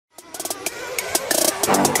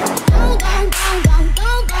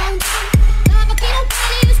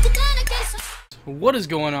What is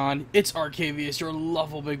going on? It's Arcaviouse, your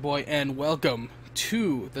lovable big boy, and welcome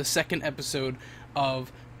to the second episode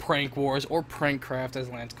of Prank Wars, or Prankcraft as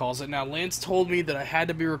Lance calls it. Now, Lance told me that I had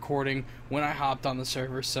to be recording when I hopped on the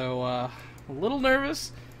server, so a little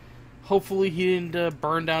nervous. Hopefully he didn't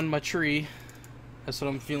burn down my tree. That's what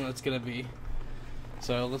I'm feeling it's gonna be.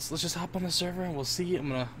 So let's just hop on the server and we'll see. I'm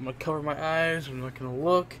gonna cover my eyes. I'm not gonna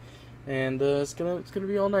look, and it's gonna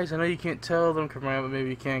be all nice. I know you can't tell that I'm covering my eye, but maybe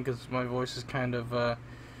you can because my voice is kind of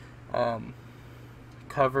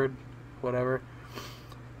covered, whatever.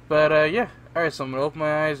 But yeah. All right, so I'm gonna open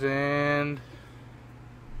my eyes and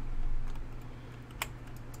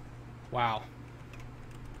wow.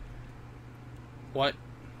 What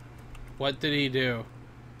did he do?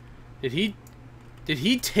 Did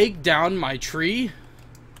he take down my tree?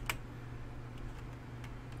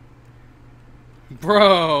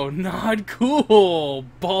 Bro, not cool.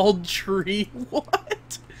 Bald tree.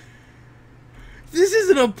 What? This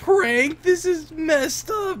isn't a prank. This is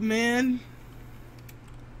messed up, man.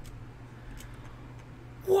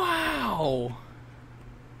 Wow.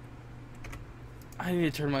 I need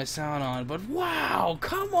to turn my sound on, but wow,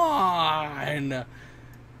 come on.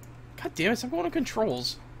 God damn it, stop going to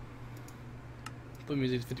controls. The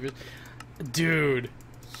music's 50%. Dude,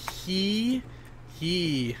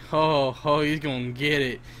 oh, he's gonna get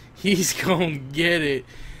it. He's gonna get it.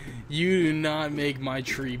 You do not make my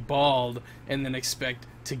tree bald and then expect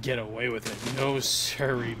to get away with it. No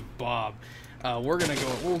siree, Bob.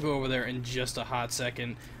 We'll go over there in just a hot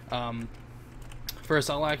second.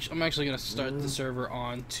 First, I'm actually gonna start the server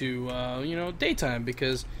on to you know, daytime,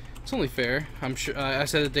 because it's only fair. I'm sure I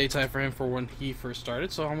set a daytime for him for when he first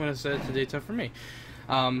started, so I'm gonna set it to daytime for me.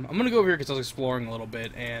 I'm gonna go over here because I was exploring a little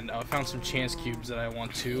bit, and I found some chance cubes that I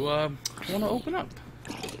want to open up.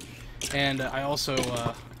 And I also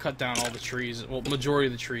cut down all the trees, well, majority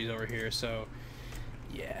of the trees over here. So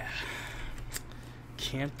yeah,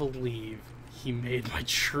 can't believe he made my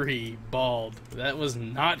tree bald. That was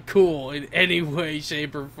not cool in any way,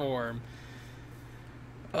 shape, or form.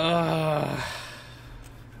 I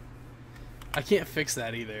can't fix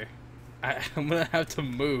that either. I'm gonna have to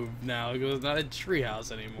move now because it's not a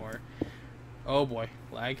treehouse anymore. Oh boy,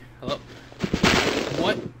 lag. Hello.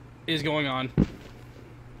 What is going on?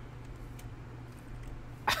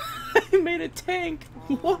 I made a tank.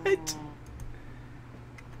 What?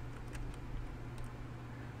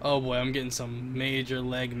 Oh boy, I'm getting some major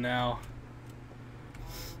lag now.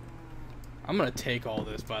 I'm gonna take all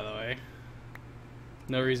this, by the way.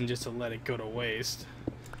 No reason just to let it go to waste.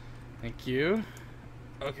 Thank you.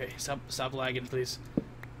 Okay, stop lagging, please.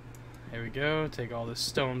 There we go. Take all this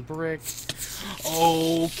stone brick.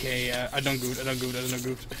 Okay, I done goofed.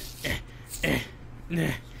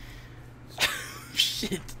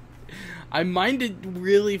 Shit. I mined it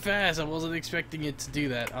really fast. I wasn't expecting it to do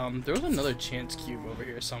that. There was another chance cube over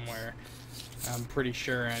here somewhere. I'm pretty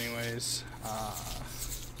sure, anyways.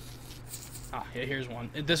 Yeah, here's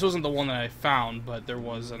one. This wasn't the one that I found, but there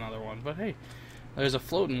was another one. But hey, there's a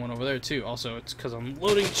floating one over there too. Also, it's because I'm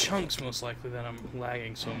loading chunks most likely that I'm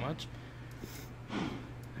lagging so much.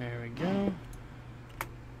 There we go.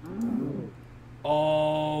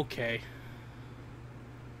 Okay.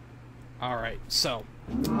 Alright, so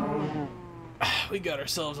we got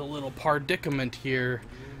ourselves a little predicament here,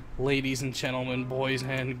 ladies and gentlemen, boys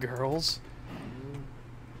and girls.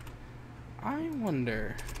 I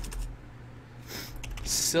wonder.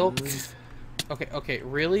 Silk. Okay,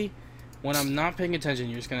 really? When I'm not paying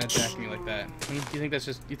attention, you're just gonna attack me like that. You think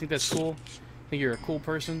that's cool? Think you're a cool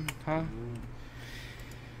person, huh?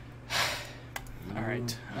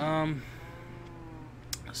 Alright.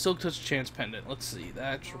 Silk Touch Chance Pendant. Let's see.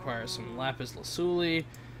 That requires some lapis lazuli,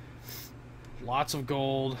 lots of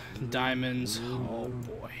gold, diamonds. Oh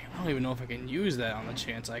boy. I don't even know if I can use that on the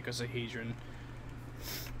chance icosahedron.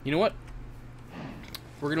 You know what?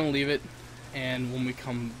 We're gonna leave it. And when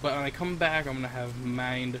I come back, I'm gonna have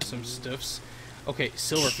mined some stuffs. Okay,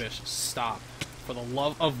 silverfish, stop. For the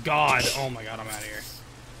love of God. Oh my God, I'm out of here.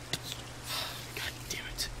 God damn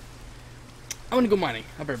it. I'm gonna go mining.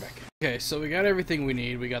 I'll be right back. Okay, so we got everything we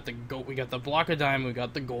need. We got the gold, we got the block of diamond, we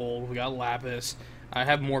got the gold, we got lapis. I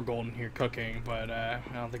have more gold in here cooking, but I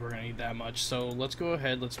don't think we're gonna need that much. So let's go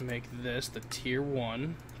ahead, let's make this the tier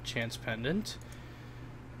 1 chance pendant.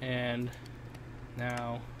 And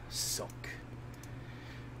now silk.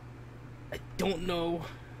 I don't know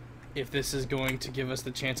if this is going to give us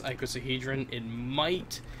the chance icosahedron. It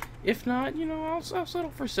might. If not, you know, I'll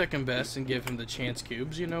settle for second best and give him the chance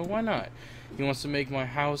cubes. You know, why not? He wants to make my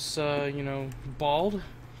house, you know, bald.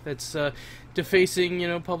 That's defacing, you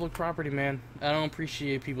know, public property, man. I don't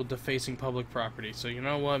appreciate people defacing public property. So you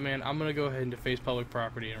know what, man? I'm gonna go ahead and deface public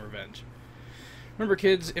property in revenge. Remember,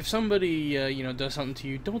 kids, if somebody, you know, does something to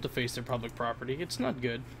you, don't deface their public property. It's not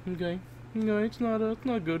good, okay? Okay, it's not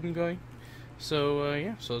good, okay? So,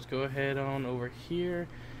 yeah, so let's go ahead on over here,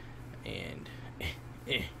 and,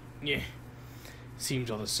 yeah.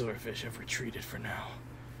 Seems all the silverfish have retreated for now,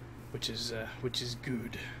 which is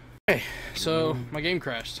good. Okay, so my game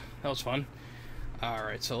crashed. That was fun.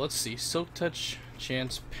 Alright, so let's see. Silk Touch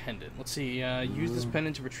Chance Pendant. Let's see. Use this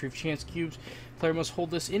pendant to retrieve chance cubes. Player must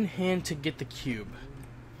hold this in hand to get the cube.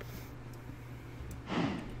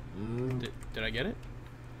 Did I get it?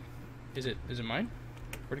 Is it mine?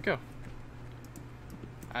 Where'd it go?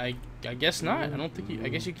 I guess not. I don't think you... I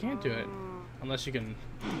guess you can't do it. Unless you can...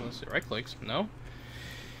 Unless it right-clicks. No?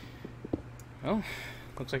 Well,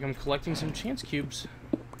 looks like I'm collecting some chance cubes.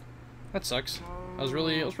 That sucks. I was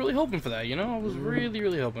really hoping for that, you know? I was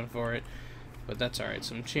really hoping for it. But that's alright.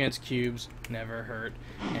 Some chance cubes never hurt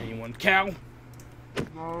anyone. Cow! Get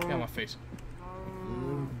out of my face.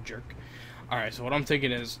 Jerk. Alright, so what I'm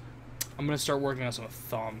thinking is, I'm going to start working on some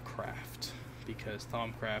Thaumcraft. Because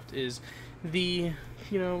Thaumcraft is the,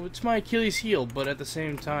 you know, it's my Achilles heel, but at the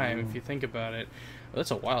same time, if you think about it, well,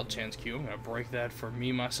 that's a wild chance cube. I'm going to break that for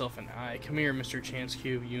me, myself, and I. Come here, Mr. Chance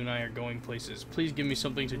Cube. You and I are going places. Please give me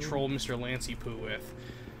something to troll Mr. Lanceypooh with.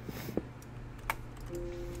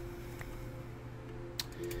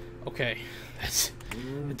 Okay, it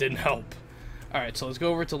didn't help. Alright, so let's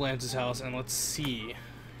go over to Lance's house and let's see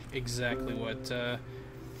exactly what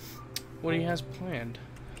he has planned.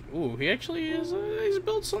 Ooh, he actually is, he's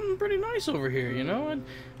built something pretty nice over here, you know?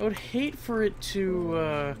 I would hate for it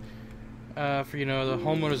to, for, you know, the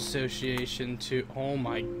homeowners association to, oh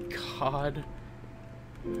my god.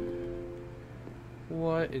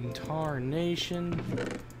 What in tarnation?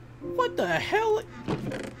 What the hell?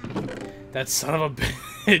 That son of a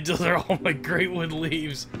bitch, those are all my great wood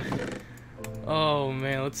leaves. Oh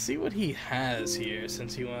man, let's see what he has here,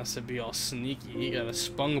 since he wants to be all sneaky. He got a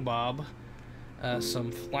SpongeBob,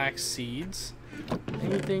 some flax seeds,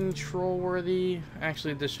 anything troll-worthy,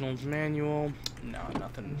 actually additional manual, no,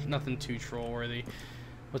 nothing too troll-worthy.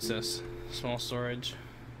 What's this? Small storage,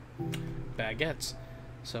 baguettes.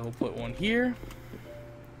 So we'll put one here,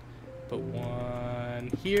 put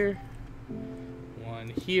one here,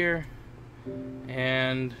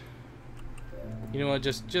 and you know what?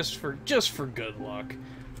 Just for good luck,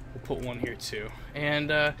 we'll put one here too. And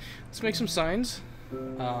let's make some signs.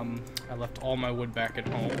 I left all my wood back at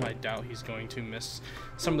home. I doubt he's going to miss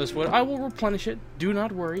some of this wood. I will replenish it. Do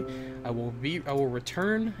not worry. I will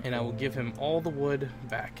return and I will give him all the wood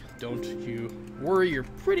back. Don't you worry your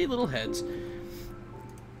pretty little heads.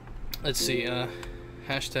 Let's see.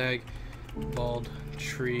 Hashtag bald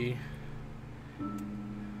tree.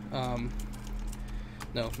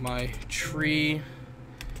 No, my tree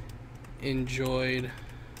enjoyed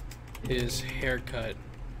his haircut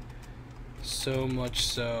so much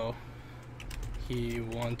so he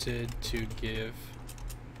wanted to give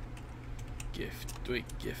gift. He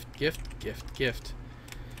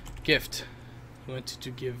wanted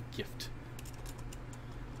to give gift.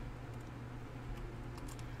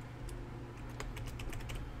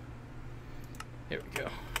 There we go.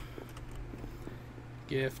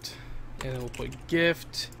 Gift. And then we'll put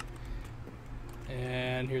gift.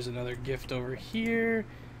 And here's another gift over here.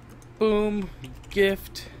 Boom.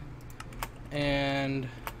 Gift. And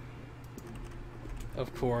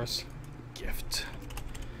of course, gift.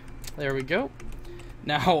 There we go.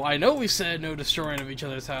 Now, I know we said no destroying of each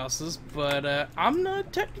other's houses, but I'm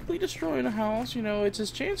not technically destroying a house. You know, it's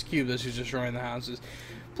his chance cube that's who's destroying the houses.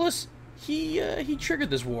 Plus, he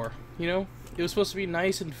triggered this war, you know? It was supposed to be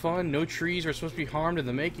nice and fun. No trees were supposed to be harmed in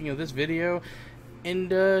the making of this video,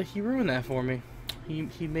 and he ruined that for me.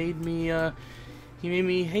 He made me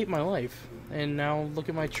hate my life, and now look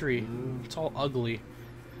at my tree. It's all ugly.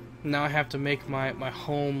 Now I have to make my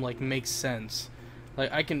home like make sense.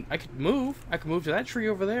 Like I could move to that tree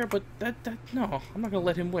over there, but that no, I'm not gonna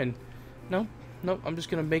let him win. No, I'm just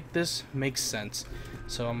gonna make this make sense.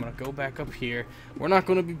 So I'm gonna go back up here. We're not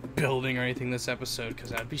gonna be building or anything this episode because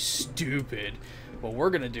that'd be stupid. What we're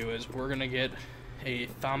gonna do is we're gonna get a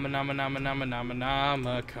Thaumonomicon.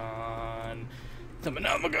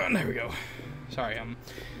 There we go. Sorry,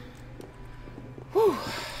 whew.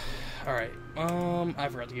 Alright, I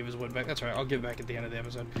forgot to give his wood back. That's alright, I'll give it back at the end of the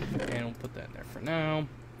episode. And we'll put that in there for now.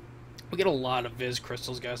 We get a lot of Viz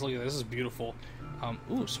crystals, guys. Look at this is beautiful.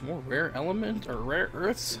 Ooh, some more rare element, or rare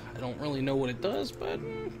earths. I don't really know what it does, but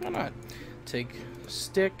why not? Take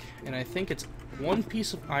stick, and I think it's one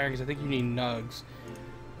piece of iron, because I think you need nugs.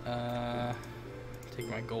 Take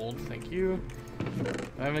my gold, thank you. Do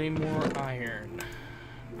I have any more iron?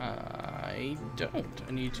 I don't.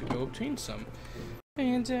 I need to go obtain some.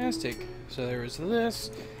 Fantastic. So there is this,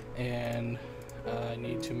 and I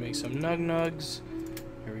need to make some nug-nugs.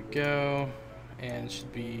 Here we go. And it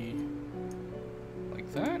should be like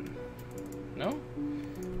that. No?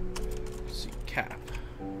 Let's see, cap.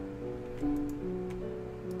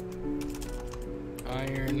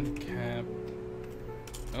 Iron cap.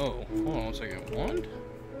 Oh, hold on one second. Wand?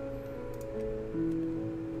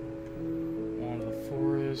 Wand of the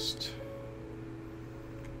forest.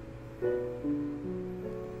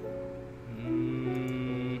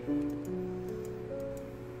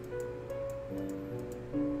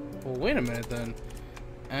 Well, wait a minute then.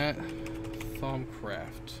 At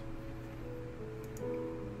Thumbcraft.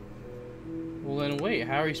 Well then, wait.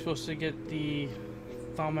 How are you supposed to get the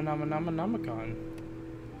Thaumonomicon?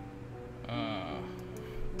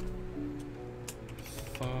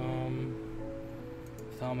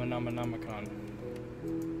 Thaumonomicon.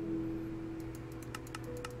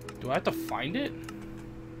 Do I have to find it?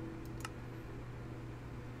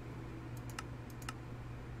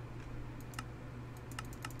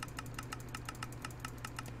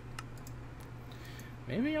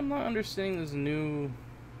 Maybe I'm not understanding this new...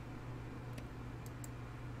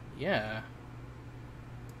 Yeah.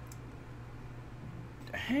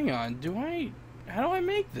 Hang on, how do I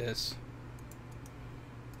make this?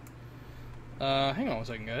 Hang on one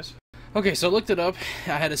second, guys. Okay, so I looked it up.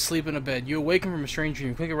 I had to sleep in a bed. You awaken from a strange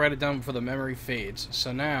dream. Quickly write it down before the memory fades.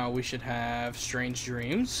 So now we should have strange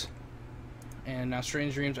dreams. And now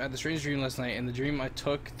strange dreams. I had the strange dream last night. In the dream, I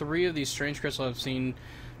took 3 of these strange crystals I've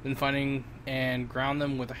been finding and ground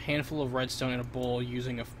them with a handful of redstone in a bowl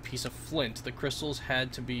using a piece of flint. The crystals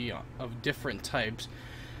had to be of different types,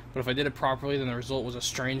 but if I did it properly, then the result was a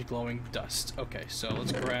strange glowing dust. Okay, so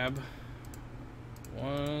let's grab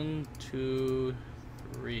 1, 2,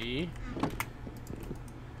 3,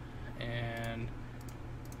 and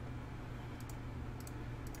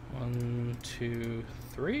 1, 2,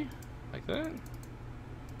 3, like that.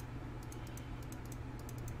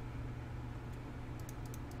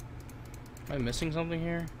 Am I missing something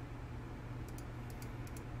here?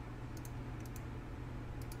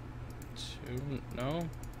 2, no.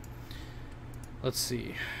 Let's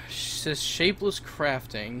see. It says shapeless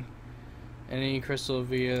crafting. Any crystal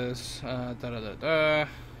via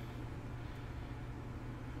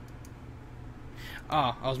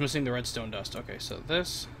Ah, I was missing the redstone dust. Okay, so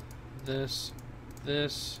this,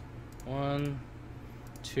 1,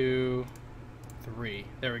 2, 3.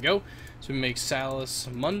 There we go. So we make Salus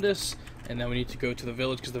Mundus, and then we need to go to the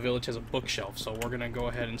village because the village has a bookshelf. So we're gonna go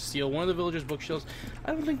ahead and steal one of the villagers' bookshelves.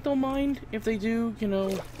 I don't think they'll mind if they do. You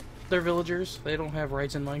know, they're villagers. They don't have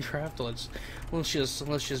rights in Minecraft. Let's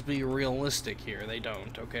just be realistic here. They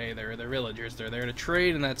don't. Okay, they're villagers. They're there to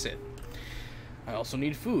trade, and that's it. I also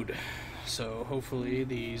need food, so hopefully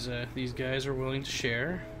these guys are willing to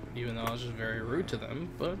share. Even though I was just very rude to them,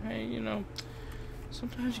 but hey, you know.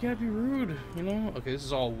 Sometimes you gotta be rude, you know? Okay, this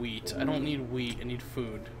is all wheat. I don't need wheat, I need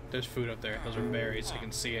food. There's food up there. Those are berries, I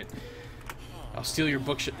can see it. I'll steal your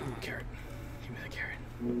bookshelf. Ooh, carrot. Give me that carrot.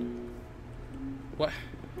 What?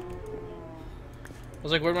 I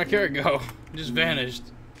was like, where'd my carrot go? It just vanished.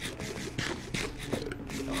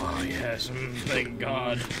 Oh, yes. Thank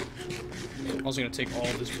God. I'm also gonna take all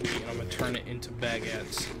this wheat and I'm gonna turn it into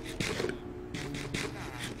baguettes.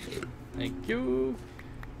 Thank you.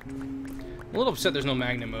 I'm a little upset there's no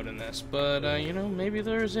magnet mode in this, but, you know, maybe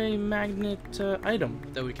there's a magnet item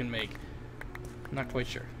that we can make. I'm not quite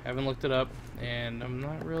sure. Haven't looked it up, and I'm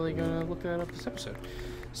not really gonna look that up this episode.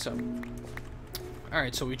 So,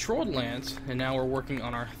 alright, so we trolled Lance, and now we're working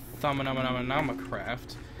on our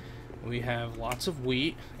Thaumonomicraft. We have lots of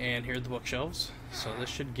wheat, and here are the bookshelves. So this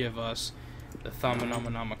should give us the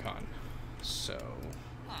Thaumonomicon. So,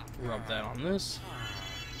 rub that on this.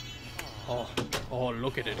 Oh,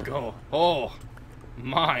 look at it go. Oh,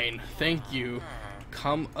 mine. Thank you.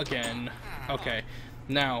 Come again. Okay,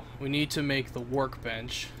 now we need to make the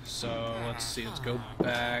workbench. So let's see. Let's go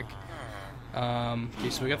back. Okay,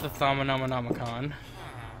 so we got the Thaumonomicon.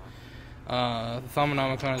 The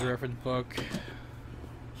Thaumonomicon is a reference book.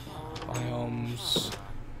 Biomes.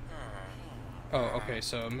 Oh, okay.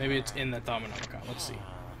 So maybe it's in the Thaumonomicon. Let's see.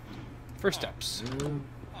 First steps.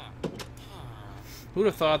 Who would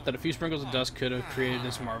have thought that a few sprinkles of dust could have created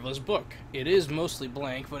this marvelous book? It is mostly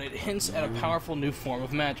blank, but it hints at a powerful new form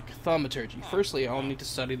of magic, thaumaturgy. Firstly, I will need to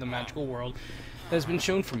study the magical world that has been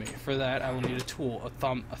shown for me. For that, I will need a tool,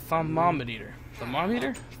 a thermometer.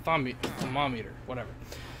 Thermometer? Thermometer, whatever.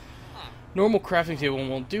 Normal crafting table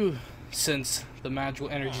won't do since the magical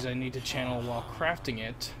energies I need to channel while crafting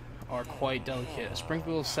it are quite delicate. A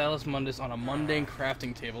sprinkle of Salus Mundus on a mundane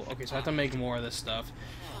crafting table. Okay, so I have to make more of this stuff,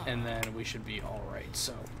 and then we should be alright.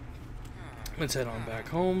 So, let's head on back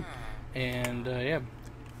home, and yeah,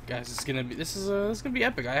 guys, this is gonna be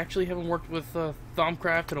epic. I actually haven't worked with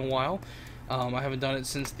Thaumcraft in a while. I haven't done it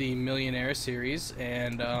since the Millionaire series,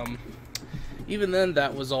 and even then,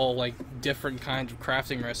 that was all like different kinds of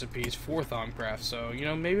crafting recipes for Thaumcraft. So, you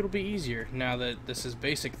know, maybe it'll be easier now that this is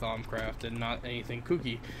basic Thaumcraft and not anything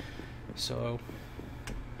kooky. So,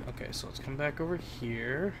 okay, so let's come back over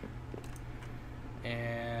here.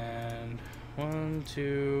 And 1,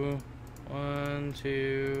 2, 1,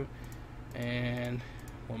 2, and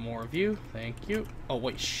one more of you. Thank you. Oh,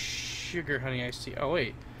 wait, sugar, honey, iced tea. Oh,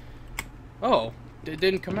 wait. Oh, it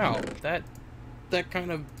didn't come out. That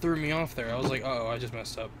kind of threw me off there. I was like, uh oh, I just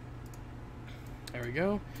messed up. There we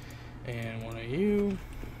go. And one of you.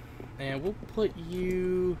 And we'll put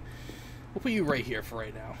you right here for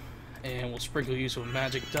right now. And we'll sprinkle you some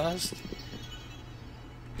magic dust.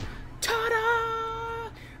 Ta-da!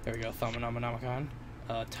 There we go, Thaumonomicon.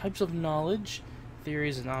 Types of knowledge,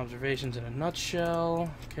 theories and observations in a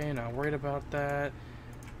nutshell. Okay, not worried about that.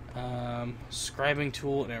 Scribing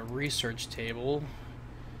tool and a research table.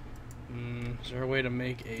 Is there a way to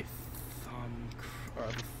make a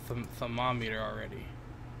thermometer already?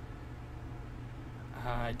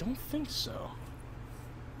 I don't think so.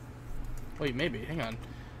 Wait, maybe. Hang on.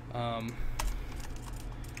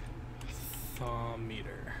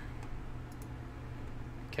 Thermometer.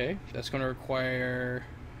 Okay, that's going to require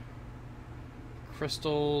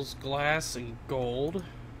crystals, glass, and gold.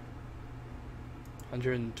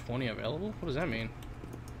 120 available? What does that mean?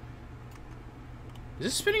 Is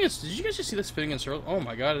this spinning in... Did you guys just see this spinning in circles? Oh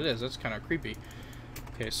my god, it is. That's kind of creepy.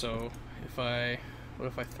 Okay, so if I... What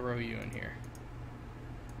if I throw you in here?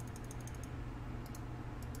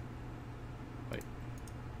 Wait.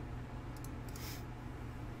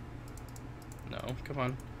 No, come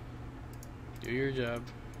on. Do your job.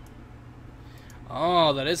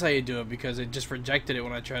 Oh, that is how you do it, because it just rejected it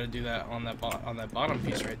when I tried to do that on that bottom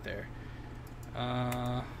piece right there.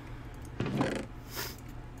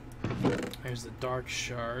 There's the dark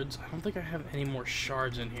shards. I don't think I have any more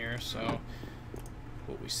shards in here, so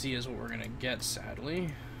what we see is what we're gonna get, sadly.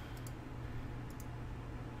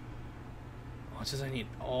 Oh, it says I need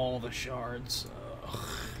all the shards. Ugh.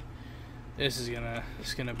 It's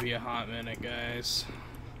gonna be a hot minute, guys.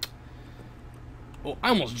 Oh, I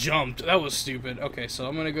almost jumped. That was stupid. Okay, so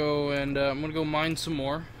I'm gonna go and I'm gonna go mine some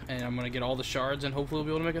more, and I'm gonna get all the shards, and hopefully we'll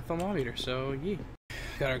be able to make a thermometer. So yeah,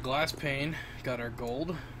 got our glass pane, got our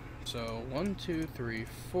gold. So 1, 2, 3,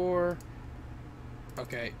 4.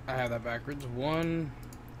 Okay, I have that backwards. 1,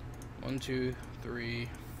 2, 3,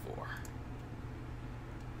 4.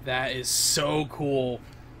 That is so cool.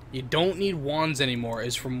 You don't need wands anymore,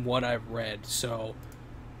 is from what I've read. So,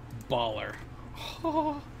 baller.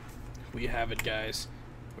 Oh, we have it, guys.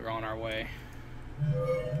 We're on our way.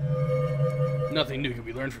 Nothing new can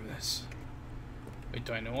be learned from this. Wait,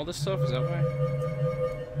 do I know all this stuff? Is that why?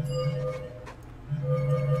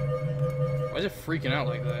 Why is it freaking out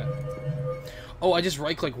like that? Oh, I just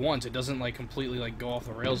right-click once. It doesn't, like, completely, like, go off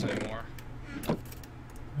the rails anymore.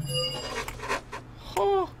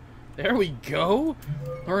 Oh, there we go.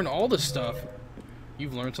 Learn all this stuff.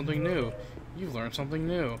 You've learned something new. You've learned something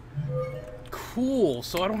new. Cool.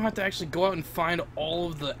 So I don't have to actually go out and find all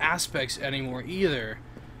of the aspects anymore either.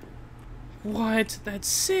 What? That's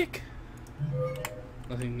sick.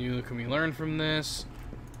 Nothing new can be learned from this.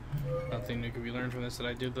 Nothing new can be learned from this. That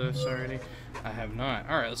I did this already? I have not.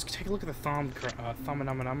 Alright, let's take a look at the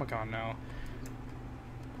Thaumonomicon now.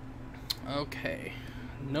 Okay.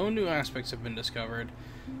 No new aspects have been discovered.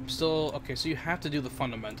 Still, okay, so you have to do the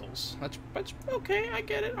fundamentals. That's okay, I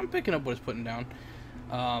get it. I'm picking up what it's putting down.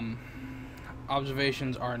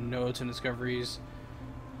 Observations are notes and discoveries.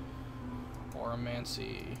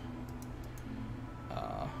 Oromancy.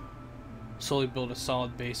 Slowly build a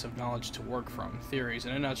solid base of knowledge to work from. Theories,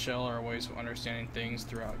 in a nutshell, are ways of understanding things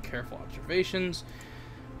throughout careful observations.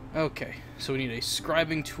 Okay, so we need a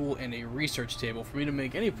scribing tool and a research table. For me to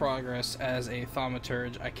make any progress as a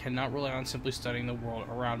thaumaturge, I cannot rely on simply studying the world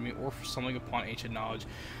around me or for stumbling upon ancient knowledge.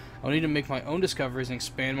 I'll need to make my own discoveries and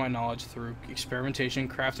expand my knowledge through experimentation.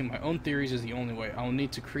 Crafting my own theories is the only way. I'll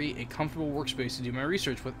need to create a comfortable workspace to do my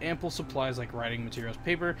research with ample supplies like writing materials,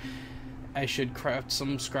 paper. I should craft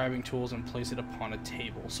some scribing tools and place it upon a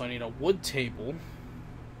table. So I need a wood table.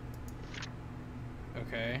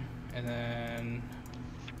 Okay, and then...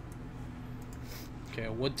 Okay,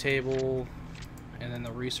 a wood table, and then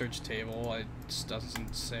the research table. It just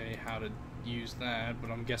doesn't say how to use that,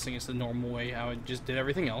 but I'm guessing it's the normal way how I just did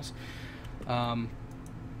everything else.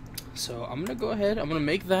 So I'm gonna go ahead, I'm gonna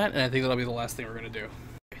make that, and I think that'll be the last thing we're gonna do.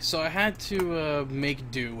 So I had to make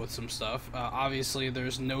do with some stuff. Obviously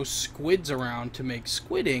there's no squids around to make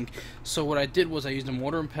squid ink, so what I did was I used a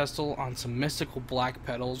mortar and pestle on some mystical black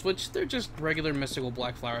petals, which they're just regular mystical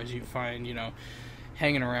black flowers you find, you know,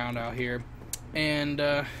 hanging around out here. And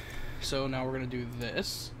so now we're gonna do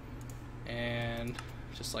this, and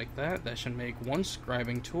just like that, that should make one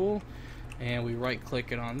scribing tool, and we right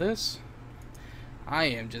click it on this. I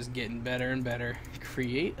am just getting better and better.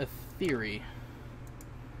 Create a theory.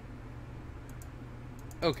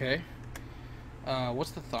 Okay.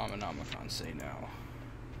 What's the Thaumonomicon say now?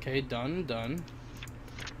 Okay, done, done.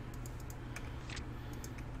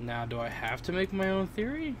 Now, do I have to make my own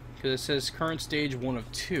theory? Because it says current stage 1 of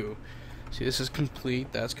 2. See, this is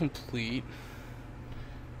complete, that's complete.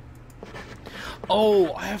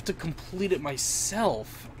 Oh, I have to complete it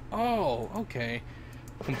myself. Oh, okay.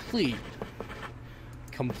 Complete.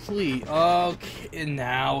 Complete. Okay,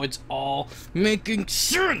 now it's all making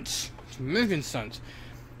sense. It's making sense.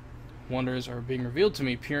 Wonders are being revealed to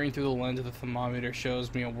me. Peering through the lens of the thermometer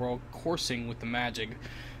shows me a world coursing with the magic.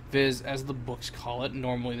 Viz, as the books call it.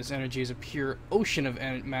 Normally this energy is a pure ocean of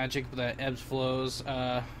magic that ebbs flows.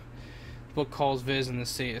 The book calls Viz in the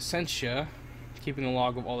state Essentia, keeping a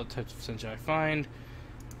log of all the types of Essentia I find.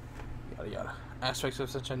 Yada yada. Aspects of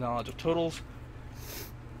Essentia, knowledge of totals.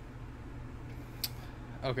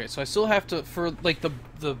 Okay, so I still have to, for like the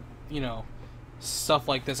you know, stuff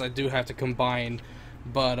like this I do have to combine,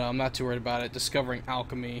 but I'm not too worried about it. Discovering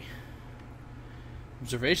alchemy.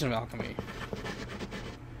 Observation of alchemy.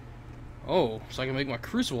 Oh, so I can make my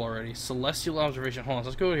crucible already. Celestial observation. Hold on,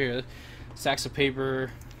 let's go here. Stacks of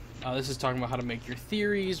paper. This is talking about how to make your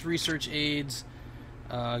theories, research aids,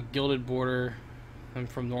 gilded border, and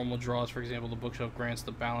from normal draws, for example, the bookshelf grants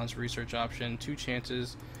the balanced research option, 2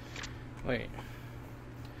 chances. Wait.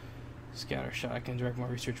 Scatter shot. I can direct my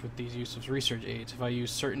research with these use of research aids. If I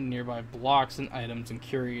use certain nearby blocks and items and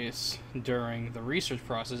curious during the research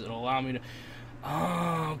process, it'll allow me to...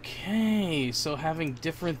 Okay, so having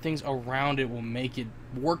different things around it will make it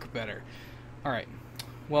work better. Alright,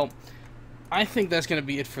 well, I think that's going to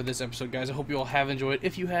be it for this episode, guys. I hope you all have enjoyed.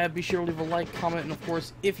 If you have, be sure to leave a like, comment, and of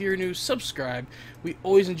course, if you're new, subscribe. We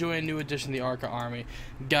always enjoy a new addition to the Arca Army.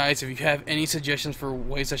 Guys, if you have any suggestions for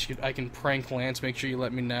ways I can prank Lance, make sure you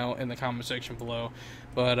let me know in the comment section below.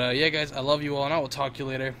 But, yeah, guys, I love you all, and I will talk to you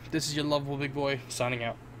later. This is your lovable big boy, signing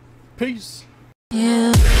out. Peace!